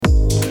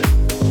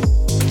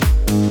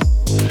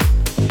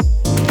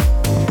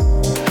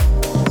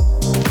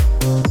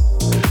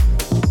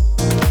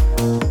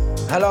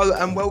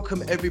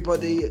welcome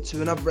everybody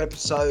to another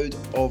episode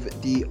of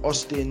the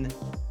Austin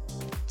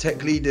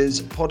Tech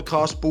Leaders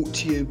podcast, brought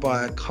to you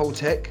by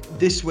Coltech.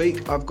 This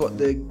week, I've got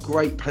the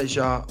great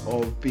pleasure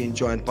of being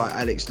joined by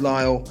Alex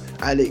Lisle.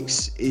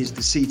 Alex is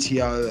the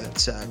CTO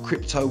at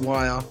Crypto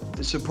Wire.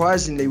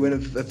 Surprisingly, when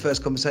the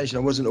first conversation,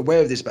 I wasn't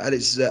aware of this, but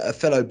Alex is a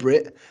fellow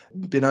Brit,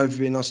 been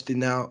over in Austin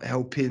now,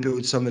 helping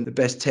build some of the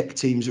best tech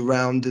teams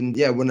around. And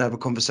yeah, I want to have a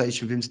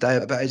conversation with him today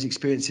about his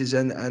experiences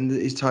and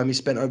his time he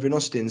spent over in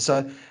Austin.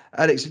 So,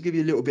 Alex, I'll give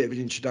you a little bit of an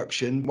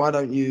introduction. Why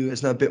don't you let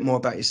us know a bit more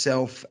about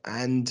yourself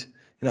and,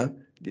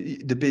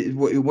 the bit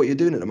what you're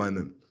doing at the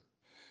moment?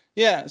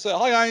 Yeah, so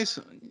hi guys,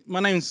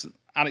 my name's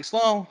Alex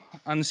Lisle.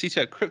 I'm the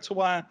CTO at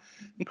CryptoWire,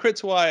 and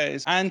CryptoWire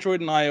is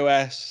Android and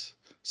iOS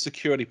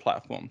security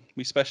platform.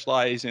 We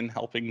specialize in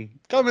helping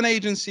government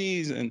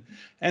agencies and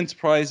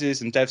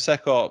enterprises and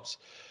DevSecOps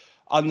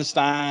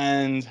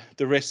understand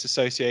the risks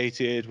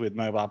associated with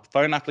mobile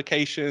phone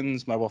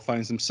applications, mobile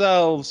phones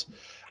themselves,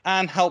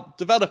 and help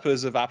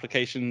developers of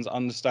applications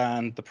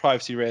understand the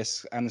privacy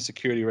risks and the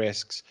security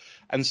risks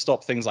and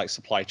stop things like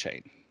supply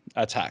chain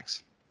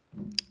attacks.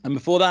 And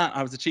before that,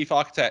 I was the chief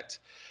architect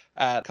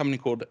at a company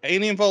called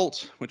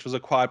AlienVault, which was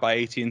acquired by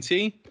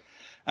AT&T.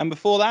 And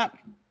before that,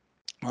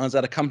 I was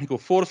at a company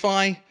called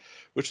Fortify,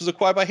 which was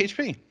acquired by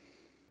HP.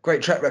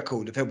 Great track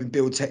record of helping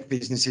build tech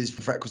businesses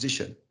for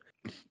acquisition.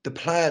 The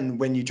plan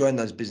when you joined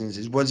those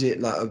businesses, was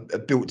it like a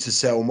built to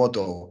sell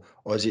model,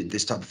 or is it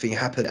this type of thing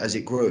happen as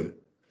it grew?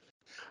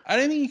 I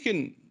don't think you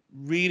can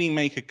really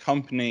make a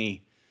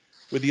company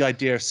with the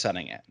idea of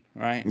selling it,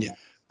 right? Yeah.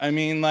 I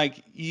mean,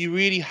 like, you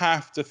really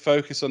have to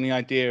focus on the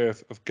idea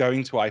of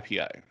going to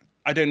IPO.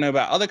 I don't know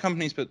about other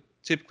companies, but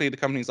typically the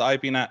companies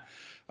I've been at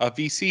are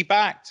VC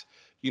backed.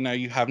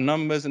 You have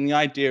numbers, and the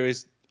idea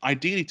is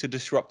ideally to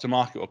disrupt a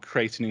market or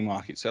create a new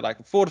market. So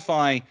like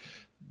Fortify,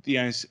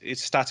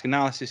 it's static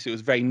analysis. It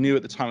was very new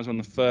at the time. It was one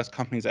of the first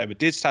companies that ever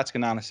did static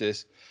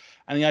analysis.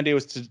 And the idea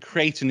was to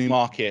create a new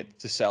market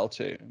to sell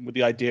to with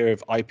the idea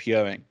of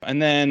IPOing.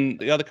 And then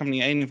the other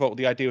company, AlienVault,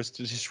 the idea was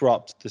to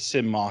disrupt the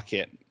SIM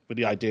market with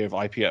the idea of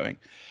IPOing.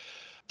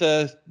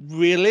 The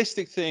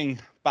realistic thing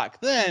back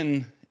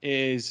then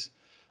is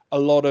a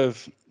lot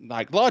of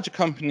like larger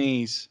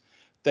companies,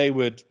 they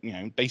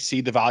see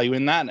the value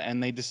in that,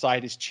 and they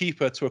decide it's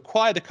cheaper to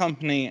acquire the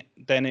company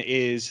than it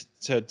is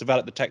to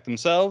develop the tech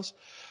themselves.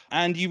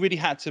 And you really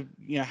had to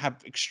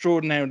have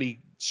extraordinarily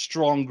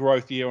strong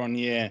growth year on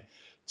year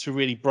to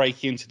really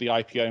break into the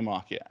IPO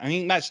market. I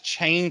think that's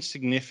changed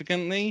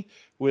significantly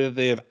with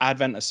the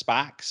advent of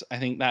SPACs. I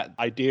think that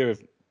idea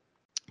of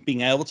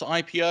being able to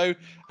IPO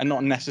and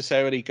not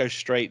necessarily go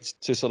straight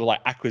to sort of like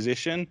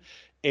acquisition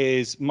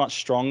is much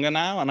stronger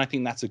now. And I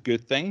think that's a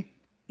good thing.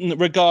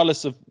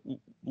 Regardless of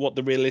what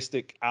the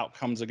realistic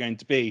outcomes are going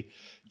to be,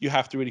 you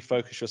have to really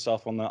focus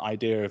yourself on the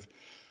idea of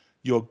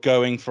you're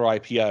going for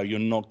IPO, you're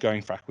not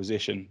going for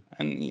acquisition.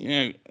 And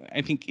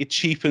I think it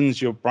cheapens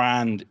your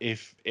brand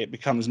if it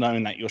becomes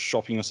known that you're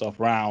shopping yourself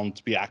around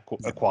to be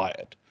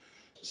acquired.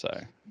 So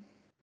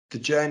the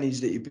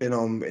journeys that you've been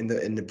on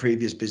in the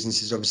previous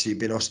businesses, obviously you've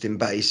been Austin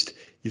based.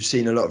 You've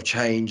seen a lot of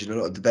change and a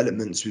lot of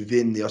developments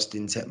within the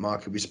Austin tech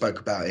market. We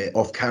spoke about it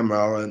off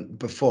camera and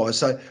before.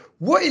 So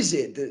what is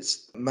it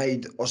that's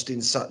made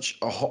Austin such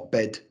a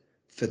hotbed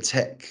for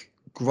tech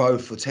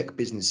growth, for tech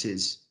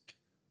businesses?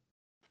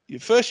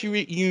 First, you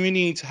really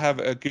need to have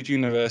a good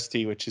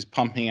university which is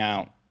pumping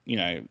out,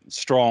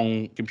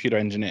 strong computer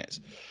engineers,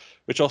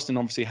 which Austin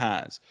obviously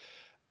has.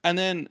 And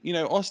then,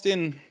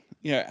 Austin,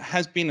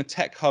 has been a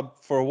tech hub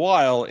for a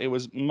while. It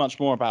was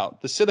much more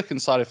about the silicon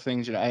side of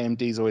things.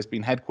 AMD's always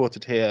been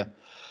headquartered here.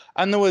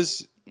 And there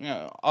was,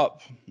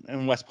 up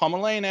in West Palmer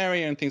Lane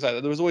area and things like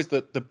that, there was always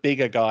the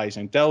bigger guys.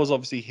 Dell was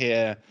obviously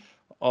here.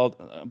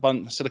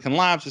 Silicon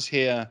Labs was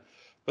here.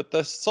 But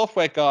the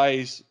software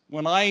guys,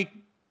 when I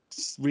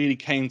really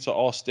came to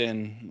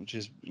Austin, which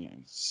is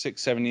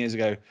 6-7 years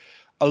ago,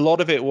 a lot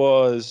of it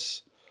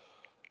was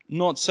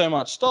not so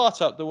much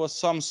startup. There was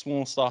some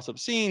small startup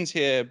scenes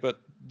here, but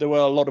there were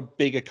a lot of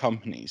bigger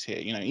companies here.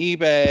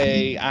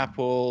 eBay,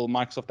 Apple,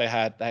 Microsoft. They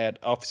had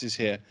offices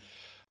here.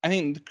 I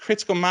think the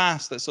critical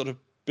mass that sort of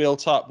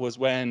built up was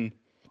when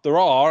there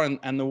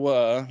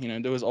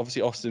was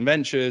obviously Austin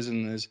Ventures,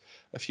 and there's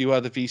a few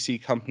other VC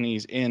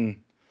companies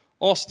in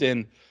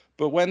Austin.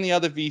 But when the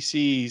other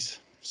VCs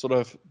sort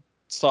of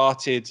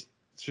started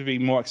to be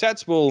more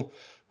acceptable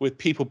with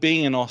people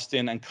being in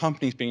Austin and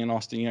companies being in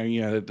Austin,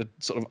 the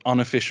sort of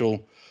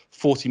unofficial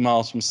 40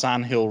 miles from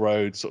Sand Hill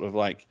Road sort of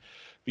like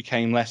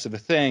became less of a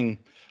thing.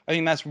 I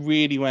think that's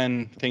really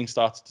when things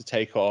started to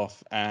take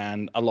off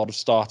and a lot of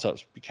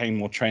startups became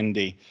more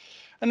trendy.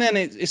 And then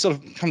it sort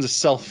of becomes a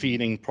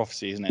self-feeding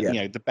prophecy, isn't it?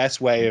 Yeah. The best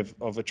way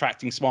of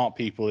attracting smart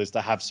people is to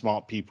have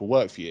smart people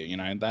work for you,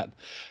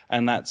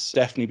 and that's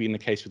definitely been the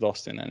case with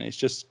Austin, and it's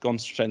just gone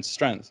strength to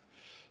strength.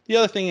 The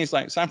other thing is,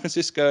 like, San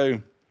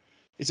Francisco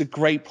is a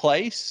great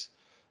place.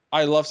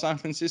 I love San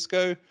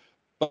Francisco,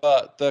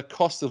 but the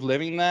cost of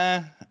living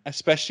there,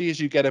 especially as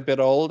you get a bit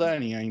older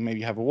and you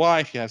maybe have a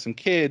wife, you have some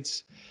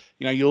kids,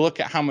 you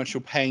look at how much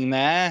you're paying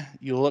there,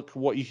 you look at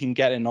what you can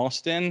get in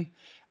Austin,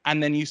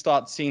 and then you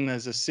start seeing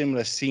there's a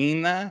similar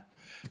scene there,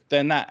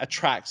 then that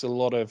attracts a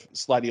lot of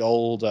slightly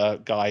older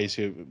guys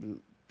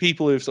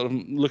people who are sort of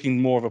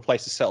looking more of a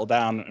place to settle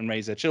down and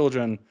raise their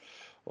children.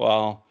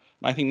 Well,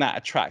 I think that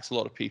attracts a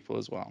lot of people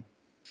as well.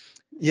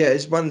 Yeah,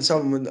 it's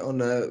someone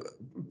on a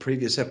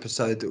previous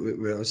episode that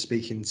we I was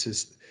speaking to,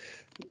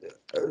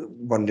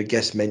 one of the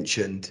guests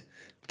mentioned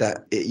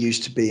that it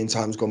used to be in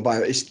times gone by,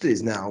 it still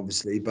is now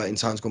obviously, but in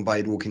times gone by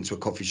you'd walk into a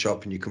coffee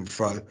shop and you can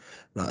throw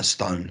like a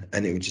stone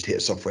and it would just hit a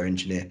software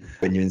engineer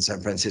when you're in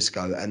San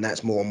Francisco, and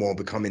that's more and more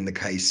becoming the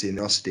case in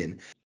Austin.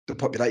 The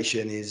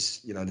population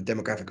is, the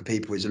demographic of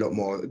people is a lot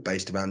more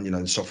based around,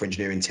 the software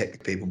engineering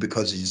tech people,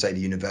 because as you say, the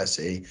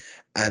university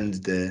and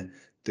the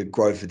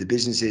growth of the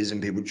businesses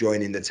and people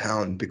joining the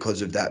town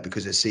because of that,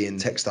 because they're seeing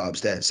tech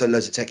startups there. So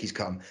loads of techies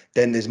come.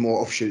 Then there's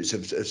more offshoots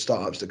of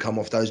startups that come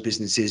off those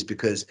businesses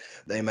because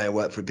they may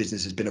work for a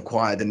business that's been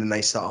acquired and then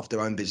they start off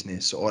their own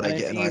business, or And they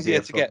it's get an easier idea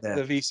to from get there.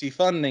 the VC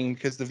funding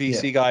because the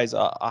VC Yeah. guys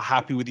are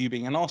happy with you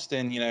being in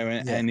Austin,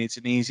 and it's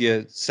an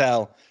easier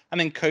sell. And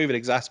then COVID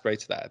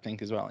exacerbated that, I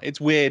think, as well. It's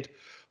weird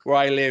where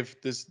I live,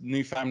 there's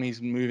new families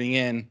moving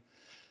in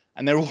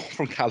and they're all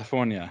from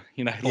California,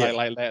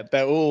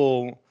 they're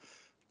all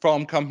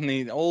from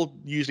companies, all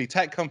usually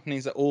tech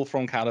companies, are all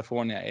from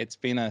California. It's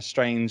been a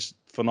strange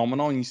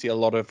phenomenon. You see a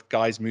lot of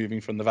guys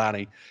moving from the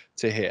Valley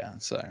to here.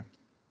 So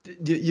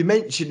You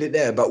mentioned it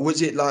there, but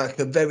was it like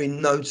a very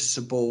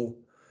noticeable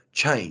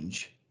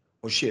change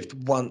or shift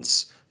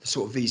once the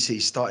sort of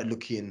VC started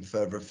looking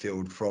further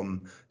afield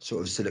from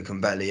sort of Silicon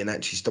Valley, and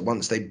actually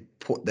once they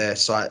put their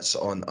sights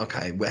on,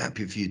 okay, we're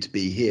happy for you to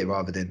be here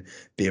rather than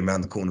being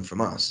around the corner from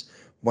us?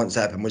 Once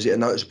that happened, was it a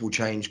noticeable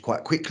change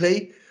quite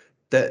quickly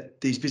that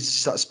these businesses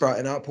start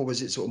sprouting up, or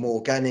was it sort of more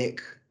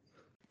organic?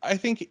 I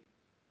think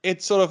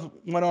it sort of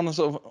went on a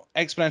sort of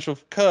exponential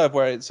curve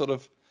where it sort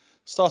of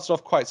started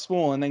off quite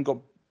small and then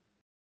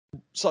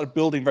started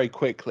building very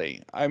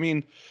quickly. I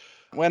mean,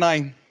 when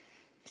I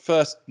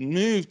first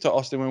moved to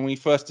Austin, when we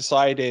first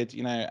decided,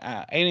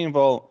 at Alien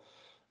Vault,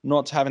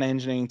 not to have an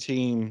engineering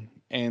team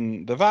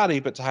in the Valley,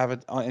 but to have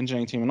an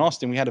engineering team in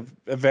Austin, we had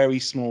a very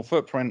small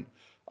footprint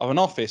of an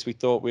office. We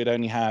thought we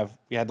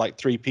had like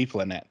 3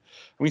 people in it.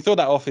 And we thought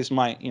that office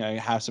might,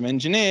 have some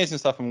engineers and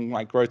stuff and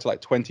might grow to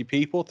like 20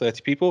 people,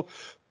 30 people.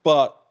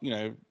 But,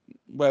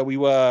 where we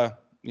were,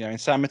 in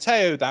San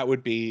Mateo, that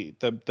would be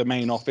the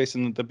main office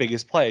and the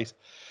biggest place.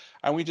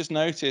 And we just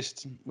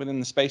noticed within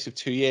the space of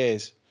 2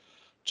 years,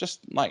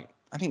 just like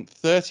I think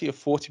 30 or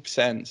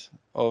 40%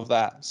 of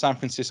that San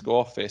Francisco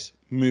office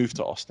moved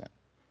to Austin.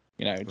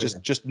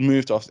 Just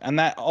moved to Austin. And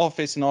that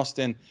office in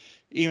Austin,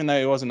 even though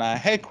it wasn't our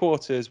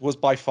headquarters, was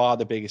by far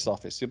the biggest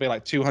office. There'd be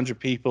like 200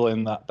 people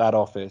in that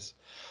office.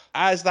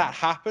 As that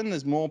happened,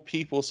 there's more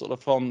people sort of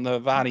from the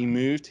Valley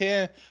moved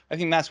here. I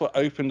think that's what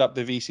opened up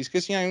the VCs,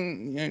 because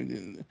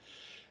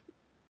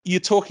you're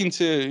talking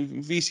to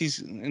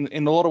VCs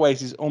in a lot of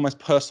ways is almost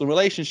personal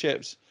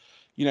relationships,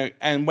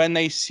 and when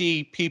they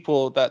see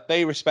people that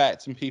they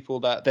respect and people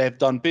that they've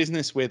done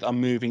business with are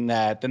moving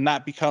there, then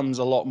that becomes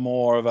a lot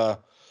more of a,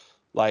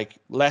 like,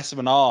 less of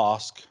an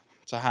ask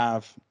to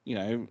have,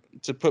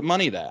 to put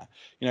money there.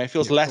 It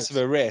feels less of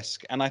a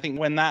risk. And I think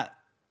when that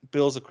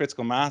builds a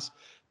critical mass,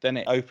 then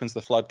it opens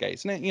the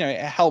floodgates. And it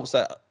helps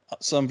that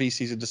some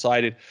VCs have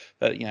decided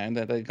that,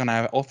 that they're going to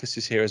have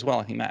offices here as well.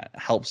 I think that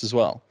helps as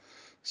well.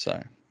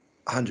 So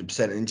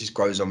 100%, and it just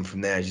grows on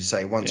from there, as you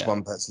say. Once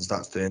one person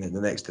starts doing it,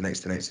 the next, and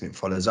it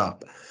follows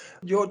up.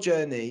 Your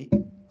journey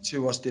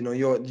to Austin, or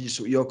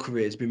your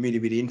career, has been really,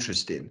 really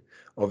interesting.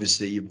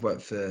 Obviously, you've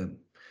worked for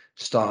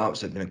startups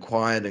that have been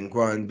acquired and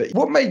grown. But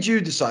what made you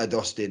decide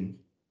Austin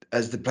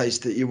as the place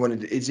that you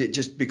wanted? Is it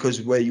just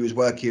because where you was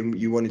working,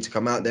 you wanted to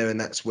come out there, and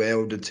that's where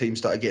all the team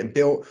started getting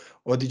built,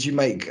 or did you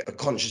make a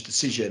conscious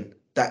decision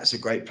that's a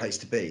great place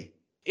to be?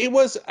 It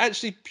was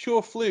actually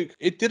pure fluke.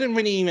 It didn't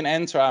really even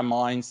enter our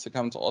minds to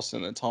come to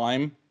Austin at the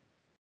time.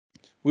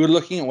 We were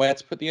looking at where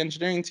to put the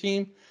engineering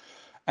team,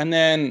 and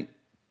then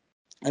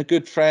a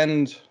good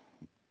friend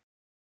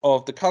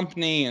of the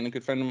company and a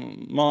good friend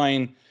of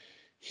mine,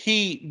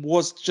 he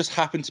was just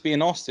happened to be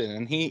in Austin,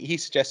 and he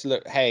suggested,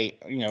 look, hey,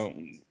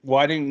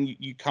 why don't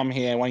you come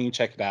here? Why don't you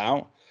check it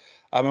out?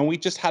 And we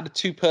just had a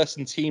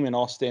 2-person team in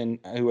Austin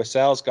who were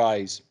sales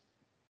guys.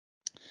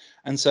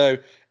 And so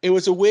it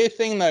was a weird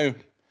thing, though.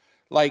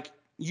 Like,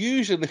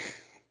 usually,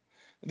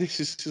 this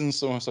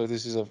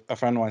is a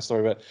friend of mine's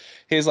story, but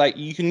he's like,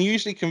 you can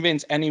usually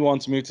convince anyone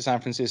to move to San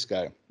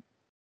Francisco,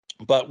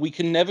 but we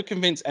can never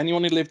convince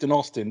anyone who lived in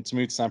Austin to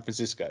move to San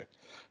Francisco,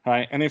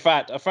 right? And in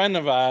fact, a friend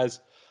of ours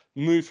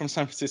moved from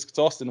San Francisco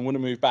to Austin and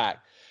wouldn't move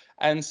back.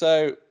 And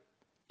so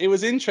it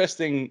was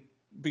interesting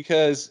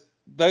because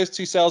those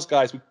 2 sales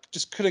guys, we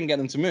just couldn't get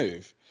them to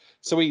move.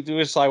 So we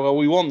decided, well,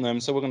 we want them,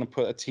 so we're going to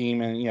put a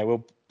team and,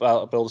 we'll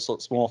build a sort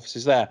of small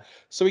offices there.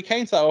 So we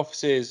came to that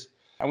offices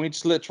and we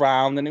just looked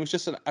around, and it was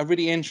just a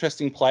really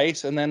interesting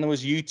place. And then there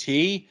was UT,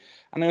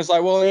 and it was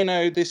like, well,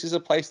 this is a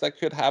place that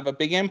could have a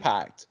big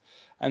impact.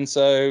 And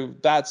so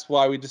that's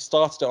why we just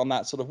started it on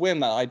that sort of whim,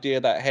 that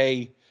idea that,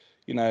 hey,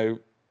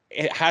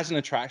 it has an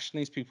attraction.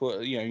 These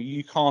people,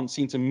 you can't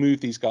seem to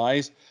move these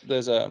guys.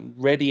 There's a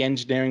ready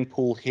engineering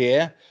pool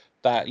here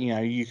that,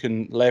 you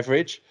can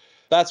leverage.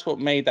 That's what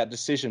made that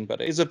decision.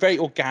 But it's a very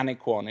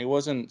organic one. It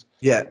wasn't,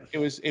 it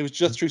was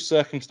just through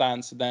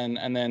circumstance.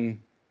 And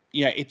then,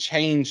 it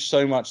changed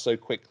so much so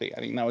quickly. I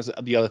think that was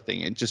the other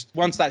thing. It just,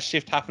 once that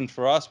shift happened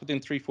for us, within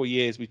 3-4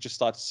 years, we just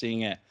started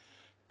seeing it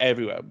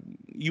everywhere.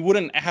 You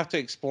wouldn't have to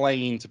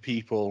explain to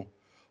people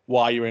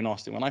why you're in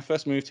Austin. When I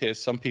first moved here,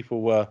 some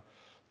people were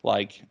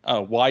like,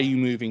 oh, why are you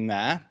moving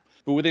there?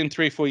 But within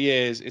 3-4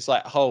 years, it's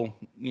like, oh,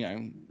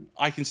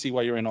 I can see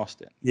why you're in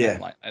Austin. Yeah.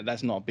 Like,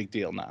 that's not a big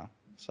deal now.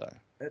 So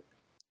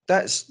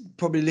that's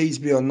probably leads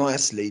me on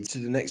nicely to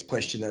the next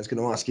question I was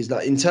going to ask, is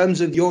that in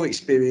terms of your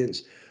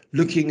experience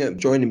looking at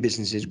joining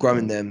businesses,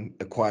 growing them,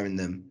 acquiring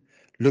them,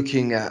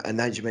 looking at, and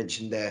as you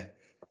mentioned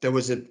there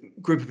was a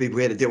group of people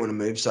here that didn't want to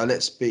move, so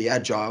let's be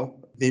agile,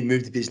 then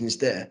move the business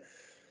there.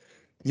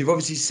 You've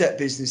obviously set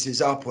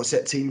businesses up or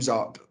set teams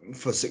up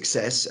for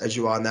success, as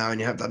you are now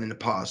and you have done in the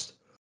past.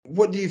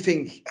 What do you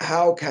think,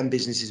 how can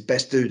businesses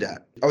best do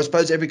that? I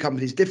suppose every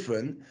company is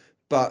different,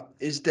 but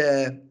is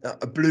there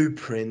a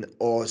blueprint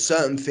or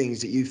certain things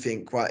that you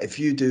think, right, if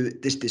you do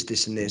this,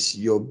 and this,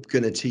 you're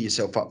going to tee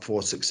yourself up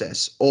for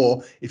success?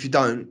 Or if you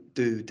don't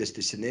do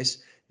this, and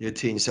this, you're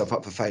teeing yourself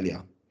up for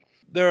failure?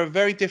 There are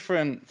very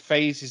different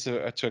phases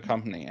to a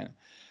company.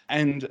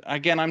 And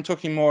again, I'm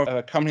talking more of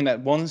a company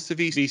that wants to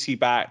be VC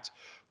backed,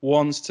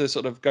 wants to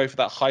sort of go for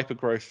that hyper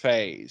growth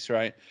phase,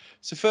 right?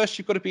 So first,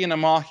 you've got to be in a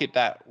market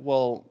that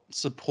will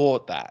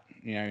support that,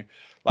 you've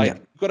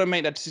got to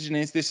make that decision.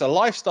 Is this a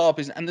lifestyle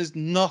business? And there's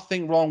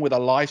nothing wrong with a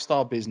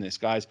lifestyle business,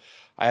 guys.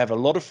 I have a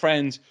lot of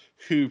friends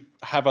who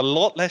have a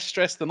lot less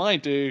stress than I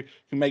do,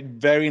 who make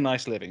very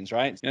nice livings,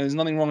 right? There's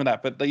nothing wrong with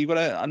that, but you've got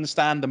to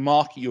understand the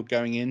market you're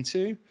going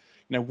into.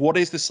 What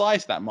is the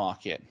size of that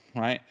market,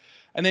 right?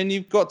 And then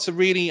you've got to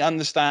really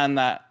understand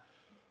that,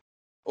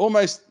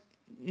 almost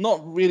not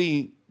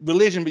really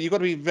religion, but you've got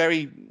to be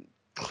very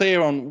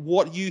clear on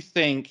what you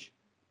think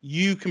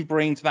you can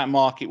bring to that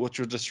market, which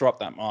will disrupt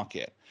that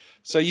market.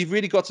 So you've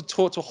really got to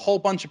talk to a whole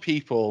bunch of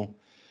people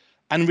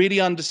and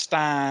really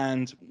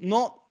understand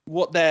not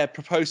what their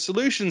proposed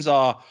solutions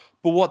are,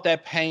 but what their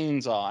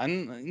pains are.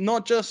 And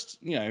not just,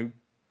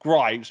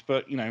 gripes,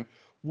 but,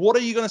 what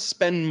are you going to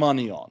spend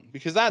money on?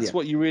 Because that's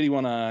what you really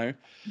want to know.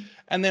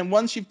 And then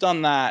once you've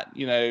done that,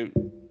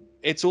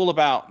 it's all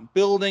about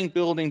building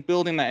that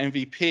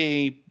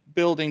MVP,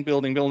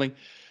 building.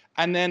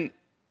 And then,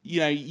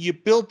 you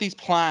build these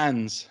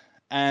plans,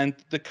 and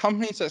the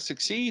companies that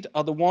succeed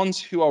are the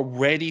ones who are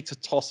ready to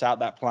toss out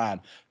that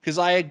plan. Because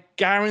I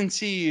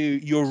guarantee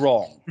you're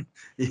wrong,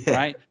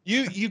 right?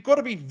 You've got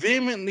to be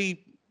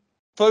vehemently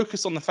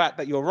focused on the fact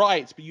that you're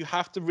right, but you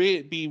have to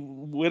be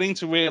willing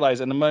to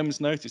realize at a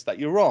moment's notice that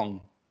you're wrong.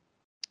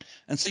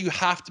 And so you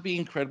have to be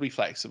incredibly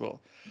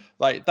flexible.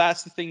 Like,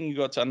 that's the thing you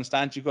got to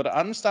understand. You've got to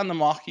understand the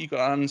market. You've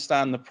got to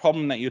understand the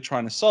problem that you're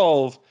trying to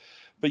solve.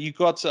 But you've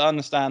got to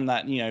understand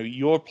that,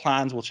 your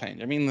plans will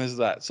change. I mean, there's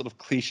that sort of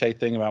cliche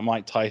thing about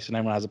Mike Tyson.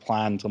 Everyone has a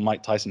plan until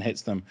Mike Tyson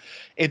hits them.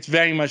 It's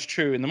very much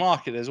true in the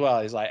market as well.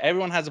 It's like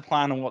everyone has a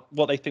plan on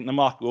what they think the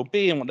market will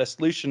be and what their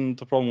solution to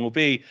the problem will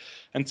be,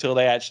 until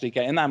they actually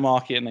get in that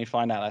market and they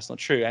find out that's not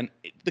true. And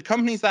the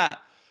companies that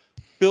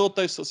build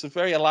those sorts of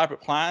very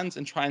elaborate plans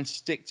and try and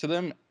stick to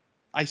them,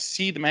 I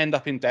see them end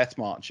up in death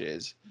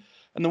marches.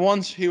 And the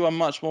ones who are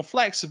much more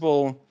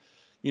flexible,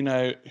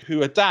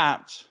 who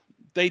adapt,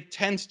 they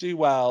tend to do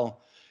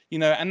well,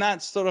 and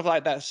that's sort of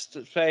like that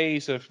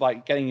phase of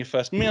like getting your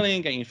first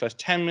million, getting your first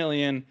 10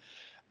 million.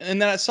 And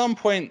then at some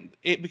point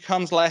it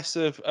becomes less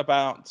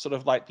about sort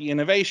of like the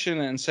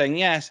innovation and saying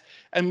yes,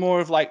 and more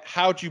of like,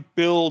 how do you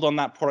build on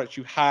that product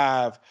you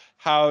have?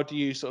 How do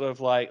you sort of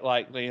like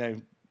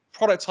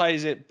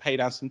productize it, pay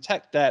down some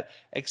tech debt,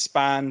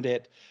 expand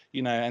it,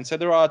 and so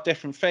there are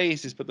different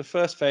phases, but the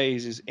first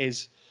phase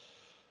is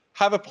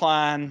have a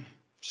plan,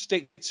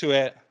 stick to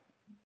it,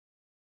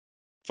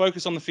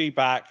 focus on the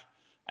feedback,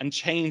 and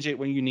change it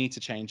when you need to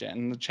change it.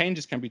 And the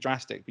changes can be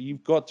drastic, but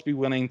you've got to be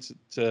willing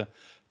to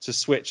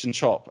switch and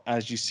chop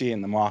as you see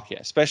in the market,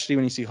 especially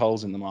when you see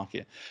holes in the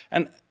market.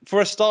 And for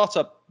a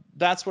startup,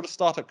 that's what a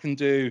startup can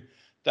do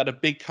that a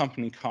big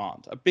company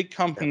can't. A big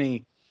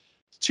company,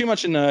 too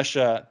much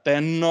inertia,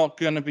 they're not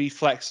going to be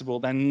flexible,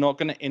 they're not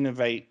going to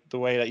innovate the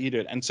way that you do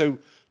it. And so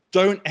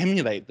don't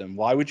emulate them.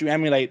 Why would you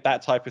emulate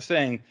that type of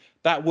thing?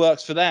 That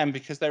works for them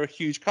because they're a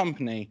huge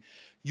company.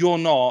 You're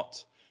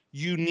not.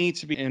 You need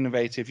to be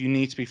innovative, you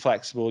need to be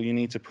flexible, you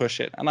need to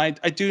push it. And I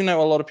do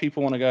know a lot of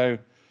people want to go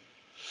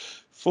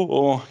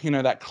for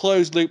that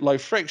closed loop, low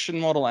friction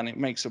model, and it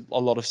makes a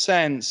lot of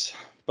sense.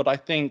 But I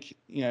think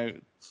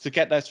to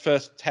get those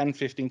first 10,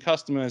 15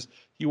 customers,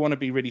 you want to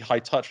be really high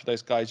touch with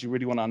those guys. You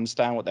really want to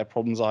understand what their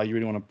problems are. You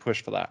really want to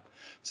push for that.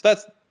 So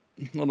that's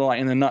like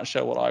in a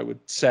nutshell what I would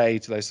say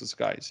to those sorts of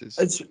guys.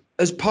 Is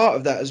as part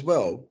of that as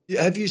well,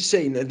 have you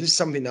seen, and this is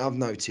something that I've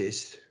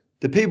noticed,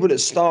 the people that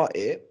start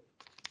it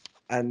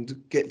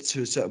and get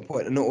to a certain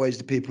point are not always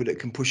the people that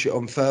can push it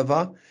on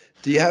further.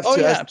 Do you have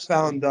to, as a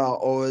founder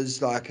or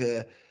as like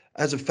a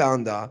as a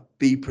founder,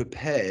 be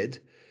prepared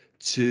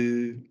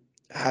to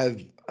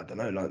have, I don't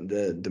know, like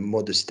the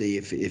modesty,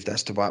 if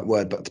that's the right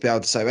word, but to be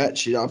able to say,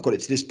 actually, I've got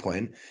it to this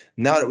point.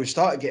 Now that we've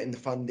started getting the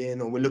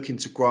funding, or we're looking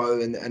to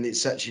grow, and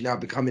it's actually now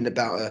becoming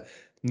about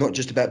not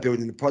just about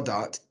building the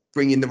product,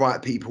 bringing the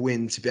right people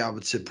in to be able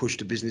to push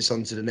the business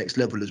onto the next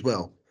level as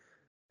well.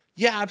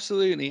 Yeah,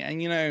 absolutely.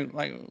 And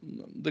like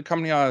the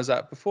company I was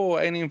at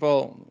before,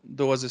 Vault,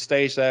 there was a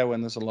stage there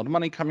when there's a lot of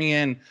money coming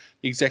in.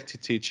 The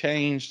executive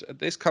changed. At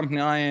this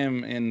company I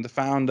am in, the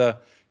founder,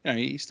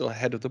 he's still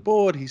head of the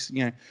board.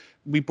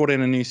 We brought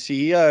in a new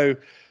CEO,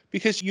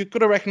 because you've got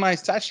to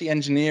recognize it's actually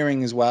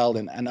engineering as well,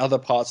 and other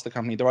parts of the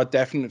company. There are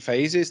definite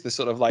phases. There's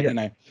sort of like,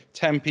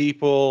 10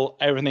 people,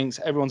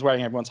 everyone's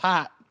wearing everyone's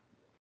hat,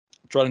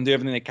 trying to do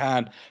everything they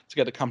can to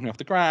get the company off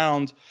the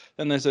ground.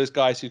 Then there's those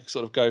guys who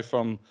sort of go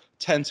from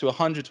 10 to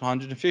 100 to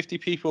 150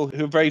 people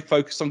who are very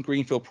focused on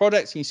greenfield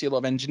projects. And you see a lot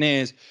of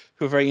engineers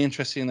who are very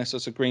interested in those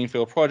sorts of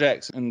greenfield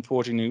projects and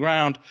forging new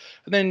ground.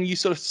 And then you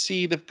sort of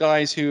see the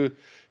guys who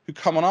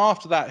come on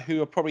after that,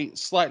 who are probably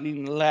slightly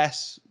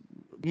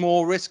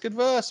more risk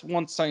adverse,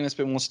 want something that's a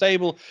bit more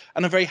stable,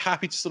 and are very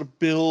happy to sort of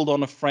build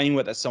on a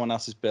framework that someone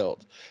else has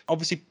built.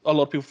 Obviously, a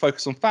lot of people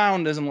focus on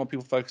founders, and a lot of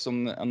people focus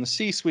on the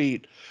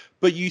C-suite,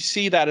 but you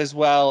see that as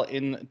well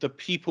in the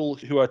people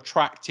who are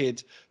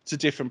attracted to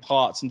different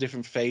parts and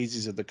different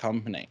phases of the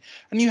company.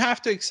 And you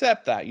have to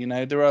accept that.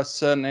 There are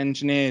certain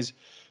engineers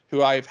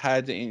who I've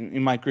had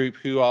in my group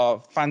who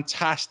are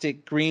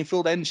fantastic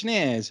greenfield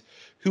engineers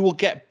who will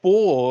get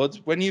bored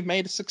when you've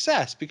made a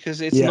success,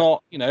 because it's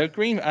not,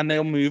 green, and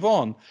they'll move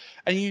on.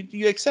 And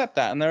you accept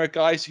that. And there are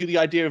guys who the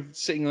idea of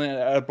sitting on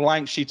a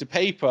blank sheet of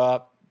paper,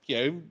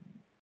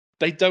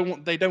 they don't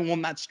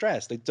want that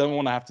stress. They don't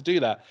want to have to do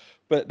that.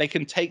 But they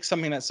can take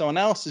something that someone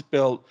else has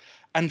built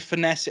and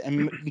finesse it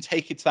and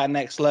take it to that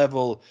next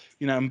level,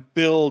 and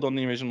build on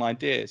the original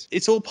ideas.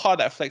 It's all part of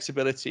that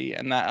flexibility,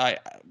 and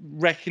that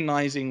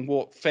recognizing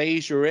what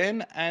phase you're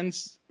in, and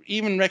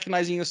even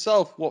recognizing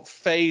yourself what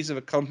phase of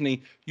a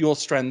company your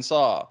strengths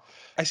are.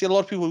 I see a lot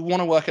of people who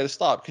want to work at the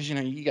start because,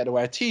 you get to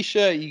wear a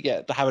t-shirt, you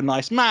get to have a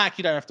nice Mac,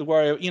 you don't have to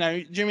worry,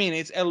 do you mean?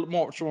 It's a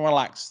more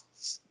relaxed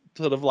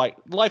sort of like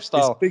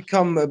lifestyle. It's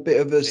become a bit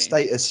of a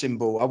status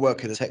symbol. I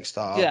work at a tech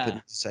startup, Yeah.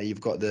 and say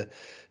you've got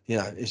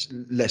it's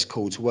less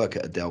cool to work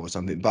at a Dell or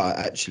something, but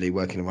actually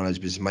working in one of those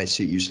businesses may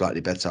suit you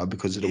slightly better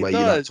because of the way you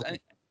like to.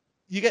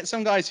 You get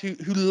some guys who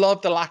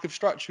love the lack of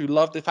structure, who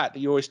love the fact that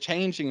you're always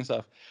changing and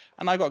stuff.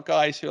 And I got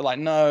guys who are like,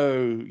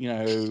 no,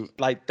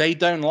 like they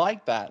don't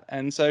like that.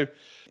 And so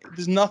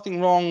there's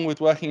nothing wrong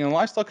with working in a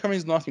lifestyle company.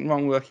 There's nothing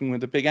wrong working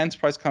with a big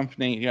enterprise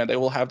company. They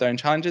all have their own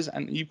challenges,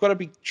 and you've got to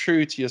be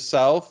true to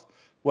yourself,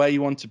 where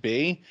you want to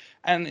be.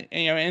 And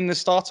in the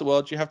startup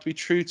world, you have to be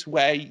true to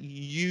where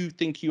you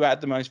think you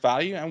add the most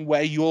value and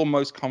where you're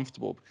most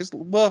comfortable, because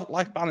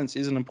work-life balance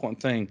is an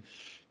important thing.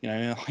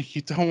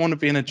 You don't want to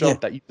be in a job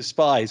that you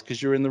despise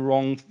because you're in the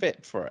wrong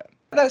fit for it.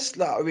 That's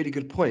like a really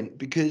good point,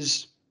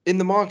 because in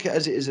the market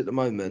as it is at the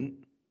moment,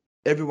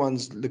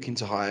 everyone's looking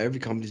to hire, every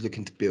company's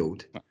looking to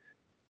build.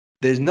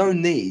 There's no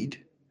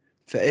need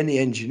for any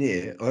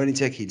engineer or any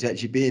techie to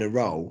actually be in a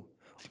role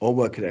or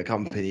working at a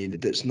company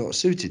that's not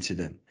suited to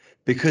them,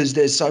 because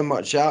there's so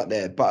much out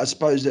there. But I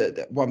suppose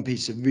that one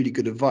piece of really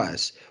good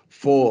advice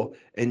for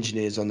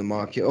engineers on the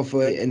market, or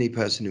for any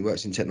person who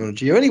works in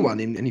technology, or anyone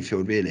in any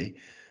field really,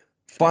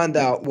 find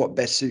out what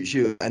best suits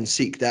you and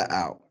seek that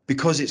out,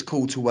 because it's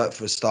cool to work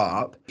for a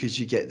startup, because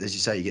you get, as you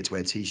say, you get to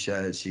wear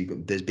t-shirts,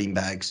 there's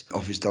beanbags,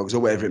 office dogs, or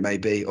whatever it may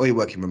be, or you're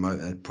working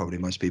remote, probably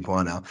most people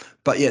are now.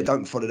 But yeah,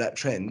 don't follow that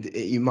trend.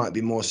 You might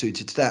be more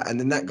suited to that. And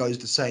then that goes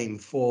the same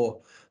for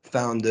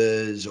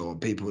founders or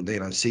people,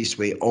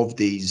 C-suite of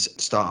these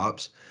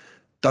startups.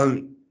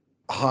 Don't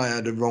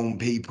hire the wrong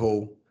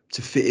people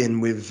to fit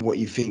in with what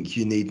you think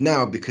you need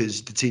now,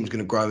 because the team's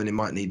going to grow and it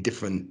might need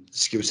different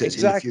skill sets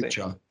in the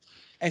future.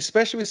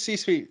 Especially with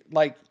C-suite,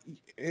 like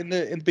in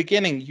the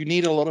beginning, you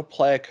need a lot of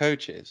player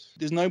coaches.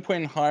 There's no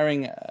point in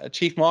hiring a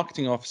chief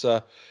marketing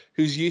officer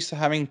who's used to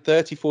having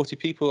 30, 40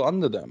 people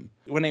under them,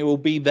 when it will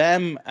be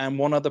them and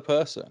one other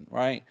person,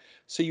 right?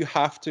 So you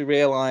have to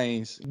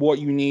realize what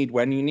you need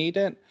when you need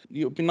it.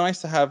 It would be nice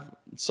to have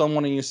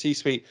someone in your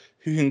C-suite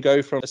who can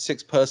go from a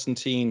 6-person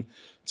team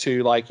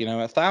to, like, a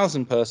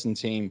 1,000-person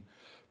team.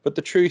 But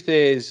the truth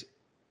is,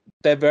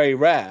 they're very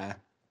rare.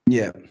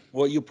 Yeah.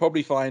 What you'll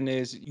probably find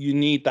is you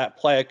need that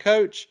player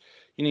coach.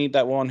 You need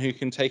that one who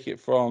can take it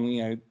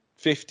from,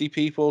 50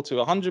 people to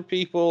 100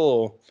 people,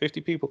 or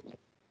 50 people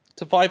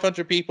to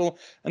 500 people,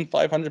 and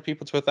 500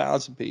 people to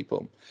 1,000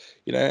 people.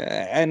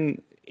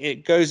 And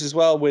it goes as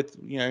well with,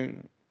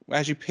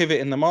 as you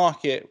pivot in the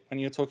market, when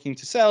you're talking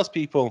to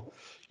salespeople,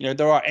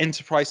 there are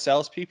enterprise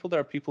salespeople. There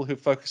are people who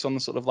focus on the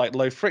sort of like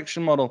low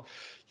friction model.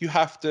 You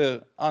have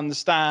to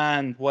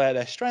understand where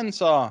their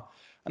strengths are,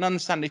 and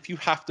understand if you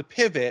have to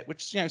pivot,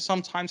 which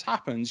sometimes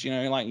happens.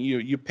 Like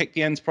you pick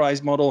the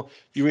enterprise model,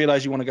 you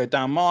realize you want to go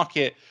down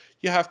market.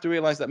 You have to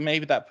realize that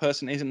maybe that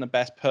person isn't the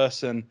best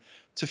person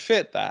to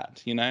fit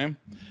that, Yeah,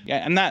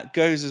 and that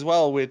goes as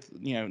well with,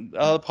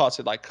 other parts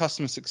of like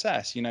customer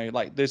success.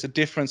 Like there's a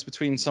difference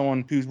between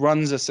someone who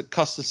runs a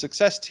customer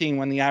success team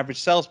when the average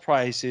sales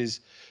price is,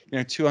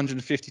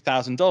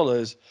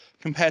 $250,000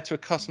 compared to a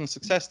customer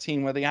success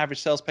team where the average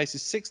sales price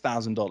is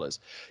 $6,000.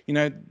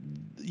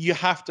 You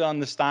have to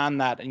understand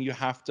that, and you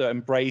have to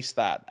embrace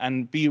that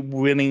and be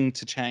willing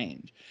to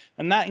change.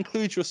 And that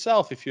includes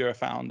yourself if you're a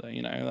founder.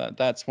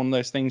 That's one of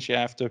those things you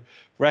have to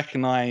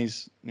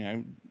recognize,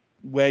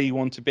 where you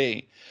want to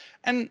be.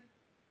 And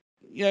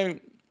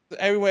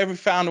every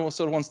founder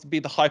sort of wants to be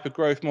the hyper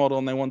growth model,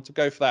 and they want to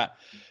go for that.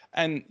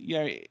 And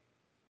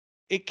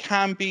it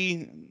can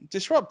be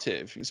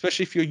disruptive,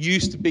 especially if you're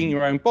used to being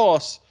your own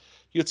boss.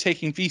 You're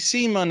taking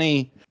VC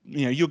money.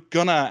 You're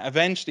gonna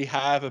eventually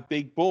have a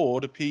big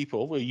board of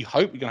people. Well, you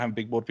hope you're gonna have a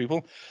big board of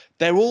people.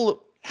 They're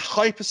all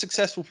hyper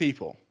successful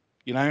people.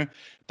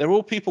 They're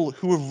all people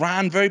who have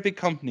ran very big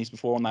companies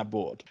before on that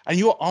board, and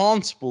you're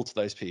answerable to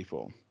those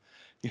people.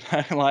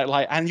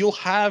 And you'll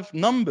have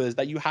numbers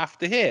that you have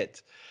to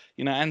hit.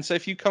 And so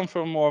if you come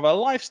from more of a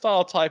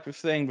lifestyle type of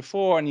thing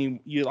before, and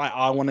you like,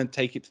 I want to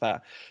take it to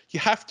that, you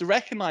have to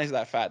recognize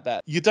that fact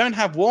that you don't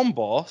have one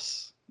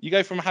boss. You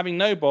go from having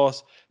no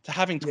boss to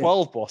having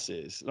 12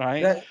 bosses,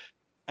 right?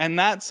 And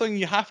that's something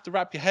you have to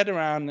wrap your head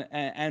around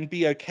and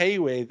be okay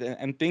with,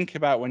 and think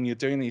about when you're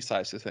doing these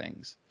types of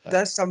things.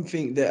 That's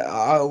something that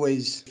I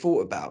always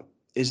thought about,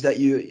 is that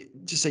you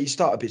just say you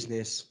start a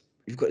business,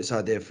 you've got this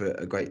idea for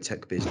a great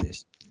tech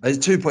business. There's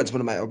 2 points I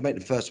want to make. I'll make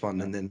the first one,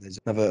 and then there's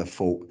another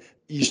thought.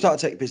 You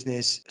start a tech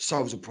business,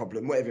 solves a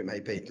problem, whatever it may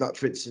be. Like,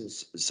 for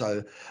instance,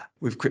 so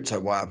with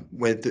CryptoWire,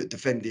 we're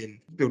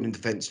building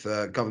defense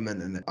for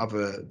government and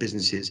other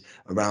businesses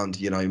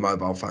around,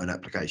 mobile phone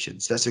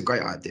applications. That's a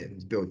great idea.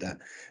 Build that.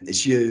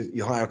 It's you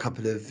hire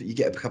you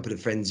get a couple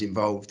of friends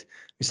involved.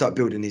 We start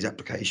building these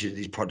applications,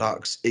 these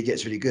products. It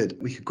gets really good.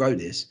 We could grow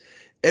this.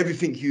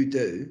 Everything you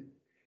do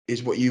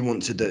is what you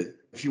want to do.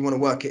 If you want to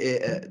work at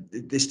it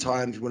at this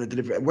time, if you want to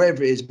deliver it,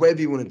 wherever it is, whatever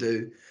you want to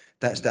do,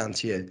 that's down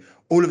to you.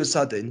 All of a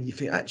sudden, you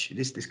think, actually,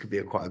 this could be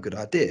quite a good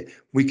idea.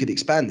 We could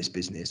expand this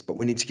business, but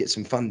we need to get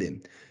some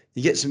funding.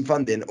 You get some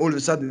funding, all of a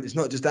sudden, it's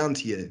not just down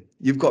to you.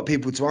 You've got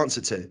people to answer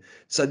to.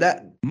 So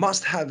that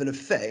must have an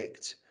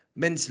effect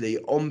mentally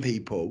on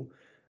people,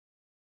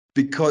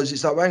 because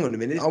it's like, hang on a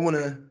minute, I want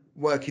to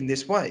work in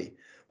this way,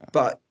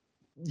 but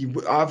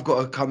I've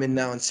got to come in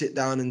now and sit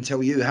down and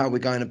tell you how we're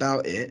going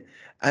about it.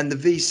 And the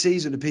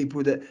VCs are the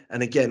people that,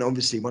 and again,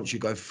 obviously, once you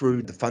go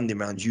through the funding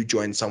rounds, you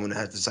join someone that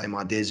has the same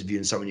ideas of you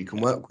and someone you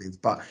can work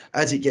with. But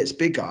as it gets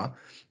bigger,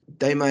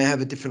 they may have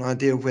a different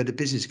idea of where the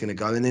business is going to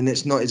go, and then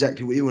it's not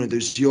exactly what you want to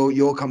do. So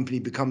your company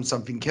becomes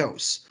something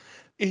else.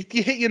 If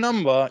you hit your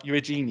number, you're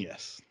a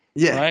genius.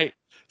 Yeah. Right.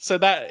 So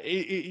that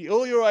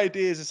all your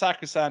ideas are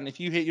sacrosanct. If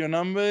you hit your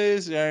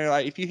numbers,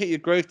 like if you hit your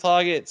growth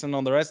targets and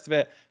all the rest of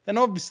it, then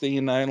obviously,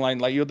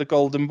 like you're the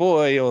golden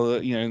boy, or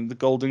the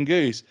golden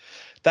goose.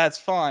 That's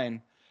fine.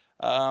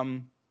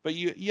 But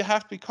you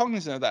have to be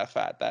cognizant of that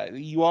fact that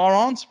you are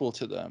answerable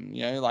to them.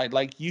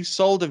 Like you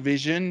sold a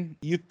vision,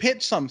 you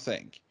pitched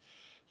something.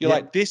 You're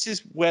like, this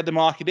is where the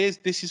market is.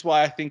 This is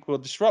why I think we'll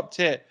disrupt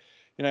it.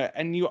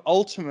 And you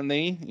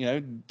ultimately,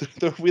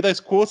 with those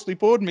quarterly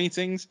board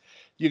meetings,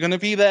 you're going to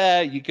be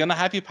there. You're going to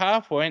have your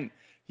PowerPoint.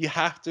 You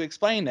have to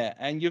explain it,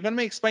 and you're going to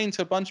be explained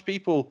to a bunch of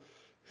people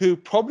who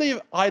probably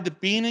have either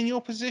been in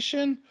your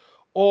position,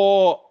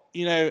 or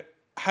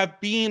have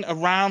been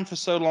around for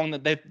so long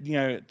that they're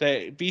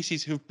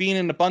VCs who've been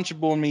in a bunch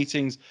of board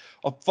meetings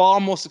of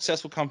far more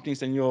successful companies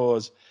than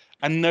yours,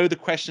 and know the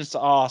questions to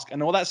ask,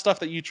 and all that stuff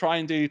that you try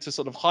and do to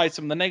sort of hide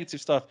some of the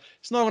negative stuff.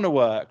 It's not going to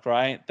work,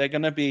 right? They're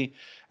going to be,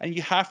 and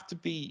you have to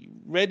be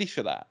ready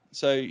for that.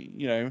 So,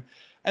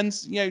 and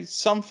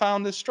some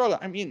founders struggle.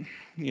 I mean,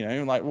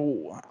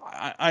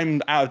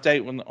 I'm out of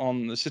date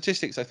on the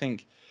statistics. I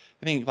think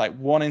like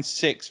 1 in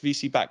 6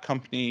 VC-backed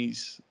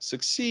companies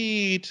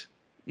succeed.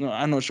 No,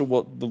 I'm not sure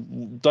what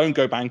don't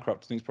go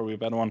bankrupt. I think it's probably a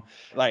better one.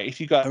 Like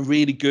if you got a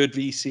really good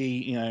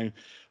VC,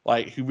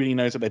 like who really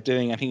knows what they're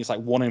doing, I think it's like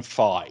 1 in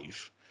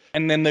 5.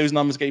 And then those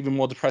numbers get even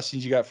more depressing.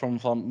 You get from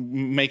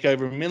make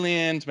over 1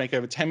 million to make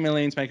over 10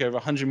 million to make over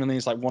 100 million.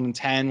 It's like 1 in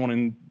 10, 1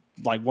 in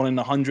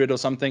 100 or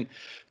something.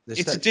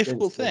 It's a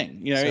difficult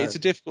thing. It's a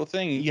difficult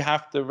thing. You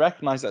have to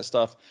recognize that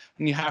stuff,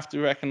 and you have to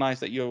recognize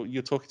that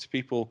you're talking to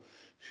people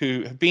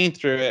who have been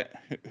through it,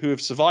 who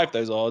have survived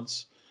those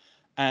odds.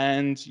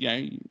 And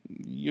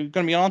you're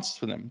going to be answers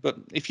for them. But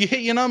if you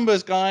hit your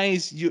numbers,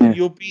 guys,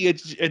 you'll be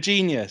a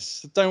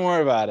genius. Don't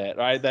worry about it,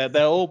 right?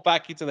 They'll all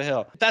back you to the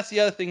hill. That's the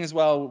other thing as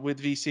well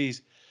with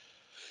VCs.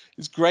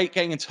 It's great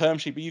getting a term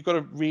sheet, but you've got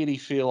to really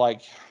feel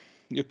like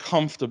you're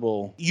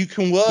comfortable. You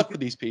can work with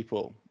these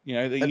people. You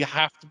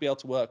have to be able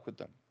to work with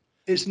them.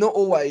 It's not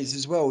always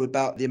as well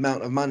about the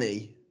amount of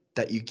money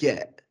that you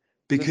get,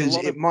 because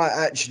it might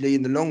actually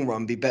in the long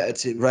run be better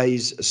to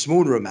raise a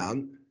smaller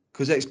amount,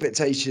 because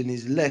expectation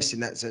is less in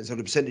that sense, or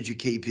the percentage you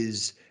keep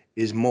is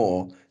is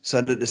more,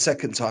 so that the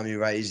second time you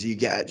raise, you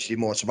get actually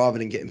more. So rather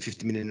than getting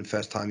 50 million the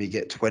first time, you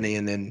get 20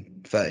 and then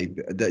 30.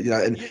 You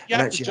And have to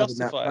actually having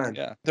that justify it. plan.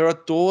 Yeah, there are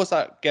doors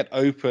that get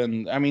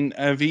opened. I mean,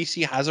 a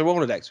VC has a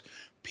Rolodex.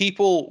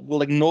 People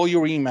will ignore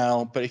your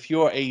email, but if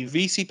you're a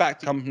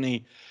VC-backed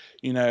company,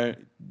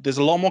 there's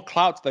a lot more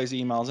clout to those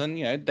emails,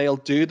 and they'll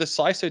do the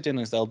CISO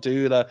dinners. They'll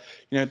do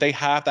they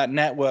have that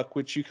network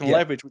which you can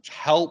leverage, which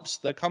helps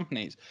the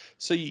companies.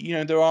 So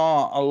there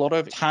are a lot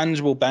of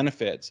tangible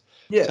benefits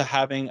to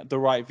having the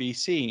right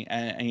VC,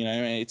 and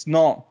it's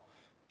not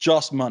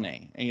just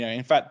money.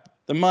 In fact,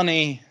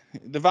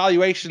 the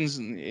valuations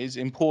is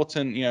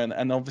important,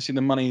 and obviously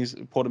the money is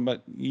important,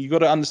 but you got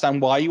to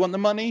understand why you want the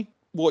money,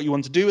 what you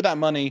want to do with that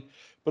money,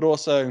 but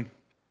also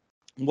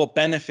what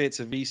benefits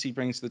a VC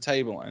brings to the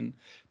table. And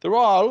there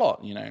are a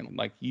lot,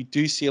 like you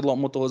do see a lot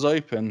more doors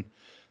open,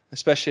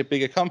 especially at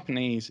bigger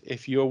companies,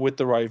 if you're with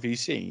the right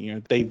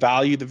VC. They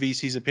value the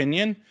VC's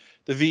opinion.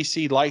 The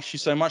VC likes you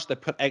so much they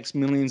put X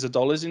millions of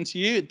dollars into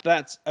you.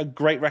 That's a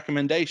great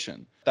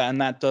recommendation,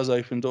 and that does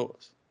open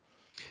doors.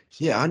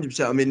 Yeah,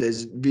 100%. I mean,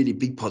 there's really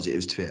big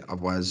positives to it.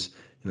 Otherwise,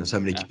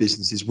 so many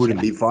businesses wouldn't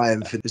be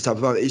vying for this type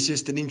of. It's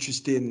just an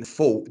interesting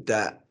thought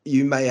that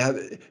you may have,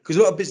 because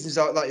a lot of businesses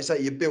are, like you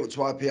say, you're built to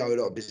IPO.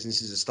 A lot of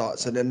businesses are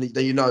starts, and then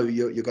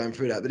you're going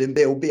through that. But then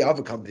there will be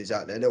other companies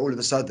out there that all of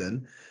a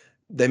sudden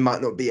they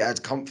might not be as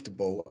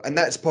comfortable, and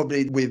that's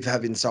probably with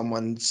having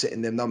someone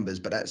sitting their numbers.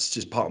 But that's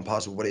just part and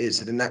parcel of what it is.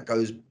 So then that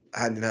goes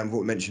hand in hand with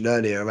what we mentioned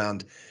earlier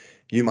around.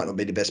 You might not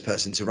be the best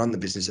person to run the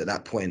business at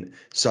that point.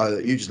 So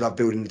you just love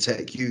building the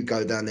tech. You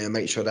go down there and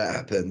make sure that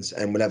happens.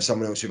 And we'll have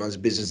someone else who runs a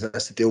business and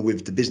has to deal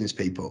with the business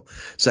people.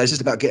 So it's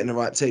just about getting the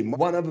right team.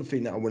 One other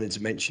thing that I wanted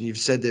to mention, you've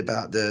said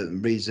about the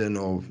reason,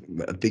 or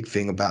a big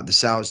thing about the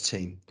sales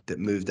team that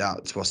moved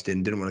out to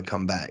Austin, didn't want to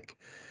come back.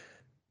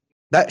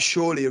 That's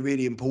surely a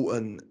really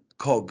important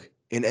cog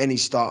in any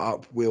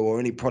startup or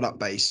any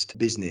product-based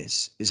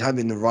business, is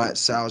having the right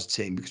sales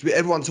team, because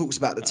everyone talks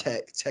about the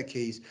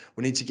techies,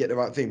 we need to get the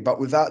right thing, but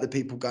without the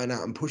people going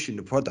out and pushing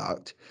the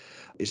product,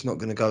 it's not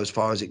going to go as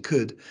far as it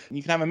could.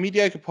 You can have a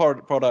mediocre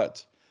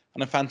product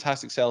and a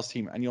fantastic sales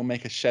team, and you'll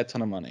make a shed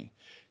ton of money.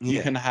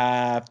 You can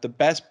have the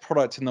best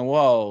product in the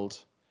world,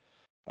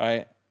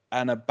 right,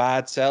 and a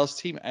bad sales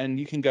team, and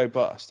you can go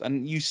bust.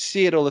 And you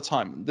see it all the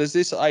time. There's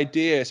this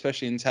idea,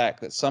 especially in tech,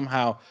 that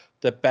somehow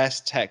the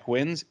best tech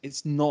wins.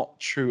 It's not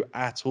true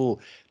at all.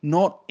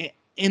 Not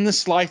in the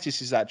slightest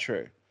is that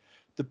true.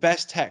 The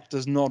best tech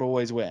does not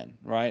always win,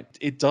 right?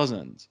 It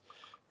doesn't,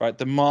 right?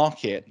 The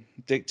market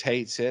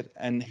dictates it,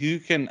 and who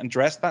can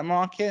address that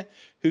market,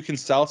 who can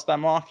sell to that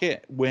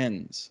market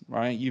wins,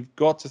 right? You've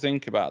got to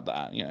think about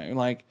that,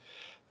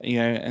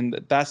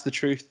 and that's the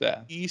truth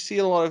there. You see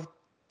a lot of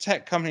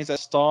tech companies that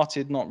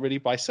started not really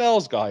by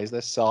sales guys,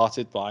 they're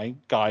started by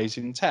guys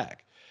in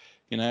tech,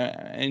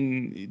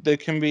 and there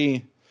can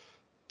be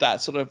that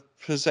sort of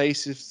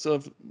pervasive sort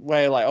of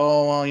way, like,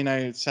 oh,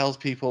 well,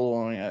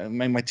 salespeople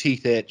made my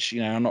teeth itch,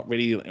 I'm not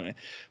really,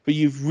 but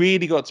you've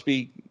really got to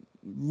be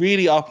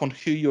really up on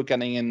who you're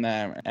getting in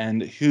there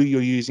and who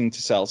you're using to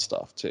sell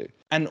stuff to.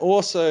 And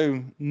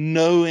also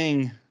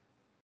knowing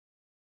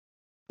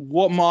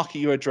what market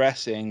you're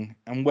addressing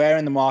and where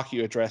in the market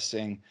you're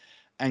addressing,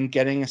 and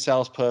getting a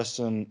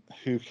salesperson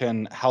who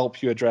can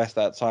help you address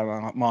that side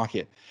of the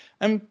market,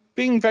 and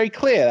being very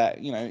clear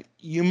that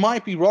you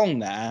might be wrong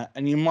there,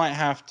 and you might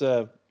have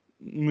to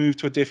move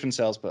to a different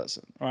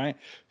salesperson, right,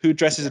 who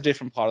addresses a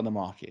different part of the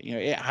market.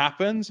 It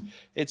happens.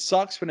 It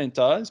sucks when it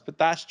does, but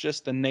that's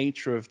just the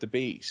nature of the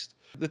beast.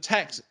 The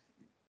tech's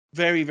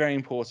very, very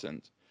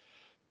important,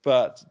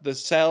 but the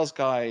sales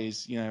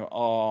guys,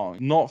 are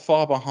not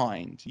far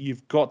behind.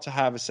 You've got to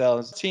have a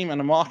sales team and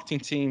a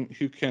marketing team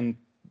who can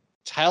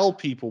tell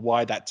people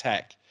why that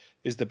tech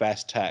is the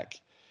best tech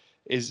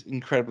is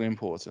incredibly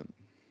important.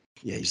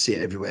 Yeah, you see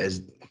it everywhere.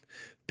 As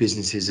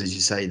businesses, as you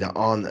say, that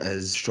aren't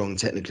as strong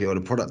technically, or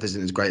the product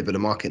isn't as great, but the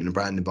market and the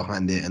branding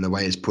behind it and the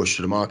way it's pushed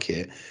to the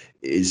market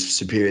is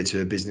superior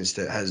to a business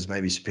that has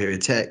maybe superior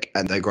tech,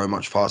 and they grow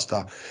much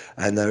faster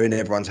and they're in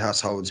everyone's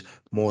households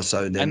more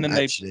so than and then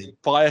actually they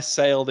fire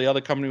sale the other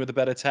company with a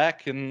better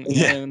tech, and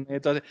and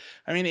it does.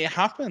 I mean, it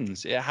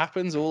happens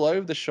all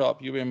over the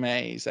shop. You'll be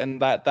amazed. And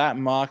that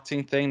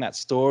marketing thing, that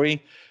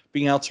story,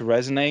 being able to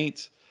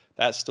resonate,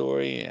 that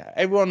story,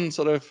 everyone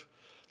sort of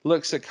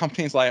looks at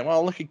companies like,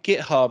 well, look at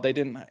GitHub, they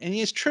didn't, and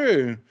it's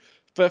true,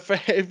 but for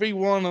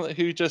everyone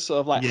who just sort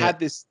of like had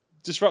this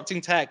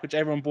disrupting tech which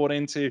everyone bought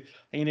into,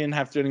 and you didn't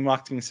have to do any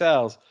marketing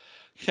sales,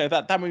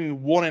 that would be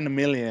 1 in a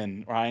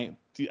million, right?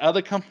 The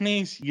other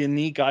companies, you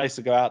need guys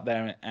to go out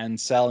there and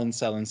sell and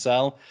sell and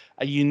sell.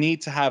 You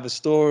need to have a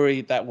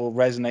story that will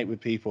resonate with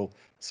people,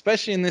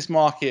 especially in this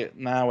market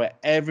now where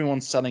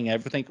everyone's selling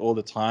everything all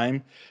the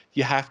time.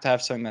 You have to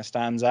have something that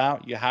stands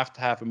out. You have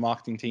to have a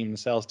marketing team and a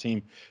sales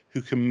team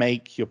who can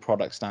make your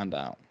product stand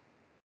out.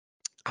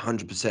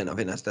 100%. I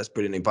think that's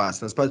brilliant advice.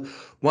 And I suppose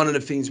one of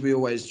the things we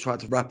always try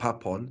to wrap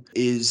up on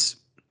is,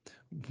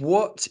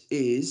 what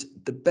is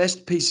the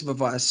best piece of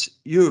advice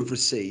you have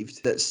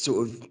received that's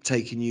sort of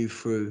taken you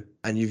through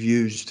and you've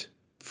used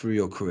through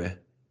your career?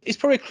 It's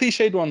probably a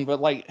cliched one,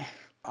 but like,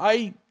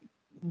 I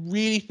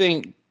really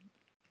think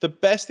the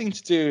best thing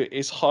to do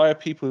is hire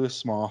people who are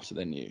smarter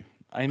than you.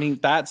 I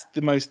think that's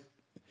the most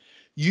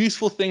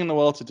useful thing in the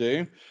world to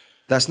do.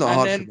 That's not And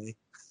hard for then, me.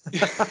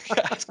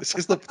 yeah,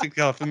 it's not particularly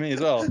hard for me as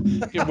well.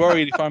 I get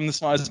worried if I'm the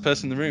smartest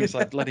person in the room. It's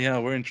like, bloody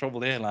hell, we're in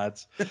trouble here,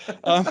 lads.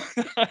 Um,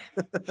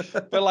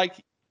 but like,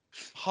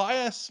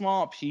 hire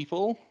smart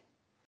people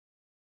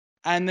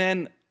and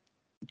then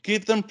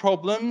give them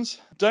problems.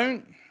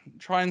 Don't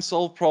try and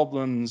solve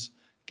problems.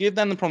 Give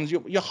them the problems.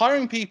 You're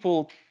hiring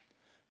people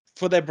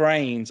for their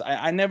brains.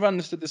 I never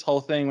understood this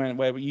whole thing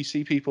where you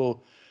see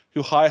people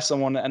who hire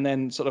someone and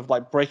then sort of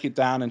like break it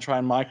down and try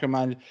and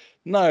micromanage.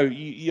 No,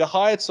 you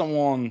hired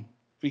someone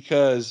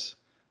because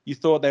you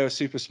thought they were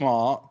super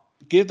smart.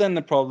 Give them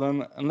the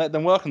problem and let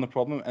them work on the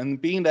problem and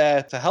being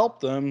there to help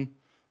them,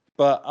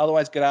 but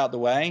otherwise get out of the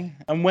way.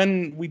 And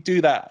when we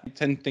do that, I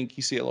tend to think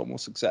you see a lot more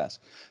success.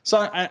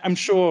 So I'm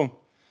sure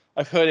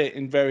I've heard it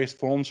in various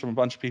forms from a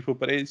bunch of people,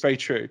 but it's very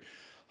true.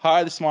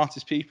 Hire the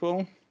smartest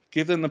people,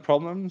 give them the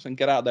problems, and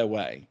get out of their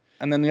way.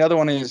 And then the other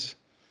one is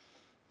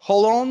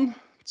hold on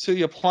to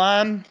your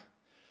plan,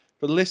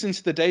 but listen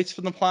to the data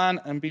from the plan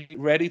and be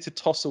ready to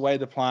toss away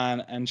the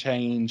plan and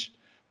change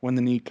when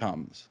the need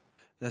comes.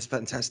 That's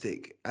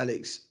fantastic.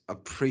 Alex,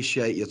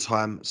 appreciate your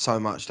time so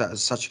much. That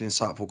was such an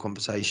insightful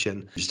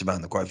conversation just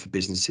about the growth of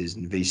businesses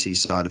and the VC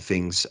side of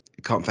things.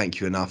 Can't thank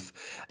you enough.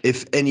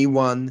 If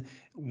anyone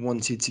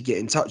wanted to get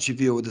in touch with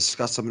you or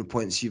discuss some of the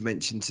points you've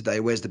mentioned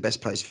today, where's the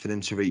best place for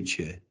them to reach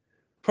you?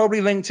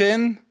 Probably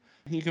LinkedIn.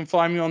 You can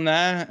find me on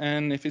there.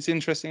 And if it's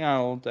interesting,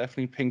 I'll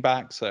definitely ping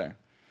back. So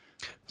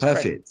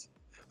Perfect. Great.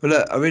 Well,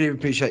 look, I really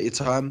appreciate your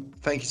time.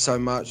 Thank you so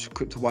much.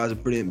 CryptoWire is a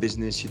brilliant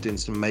business. You're doing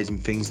some amazing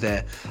things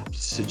there. I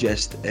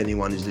suggest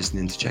anyone who's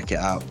listening to check it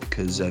out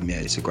because,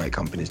 it's a great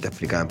company. It's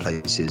definitely going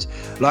places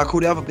like all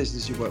the other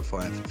businesses you work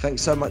for.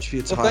 Thanks so much for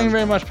your time. Well, thank you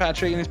very much,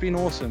 Patrick, and it's been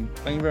awesome.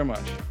 Thank you very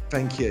much.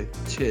 Thank you.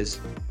 Cheers.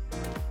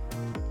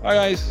 Bye,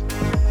 guys.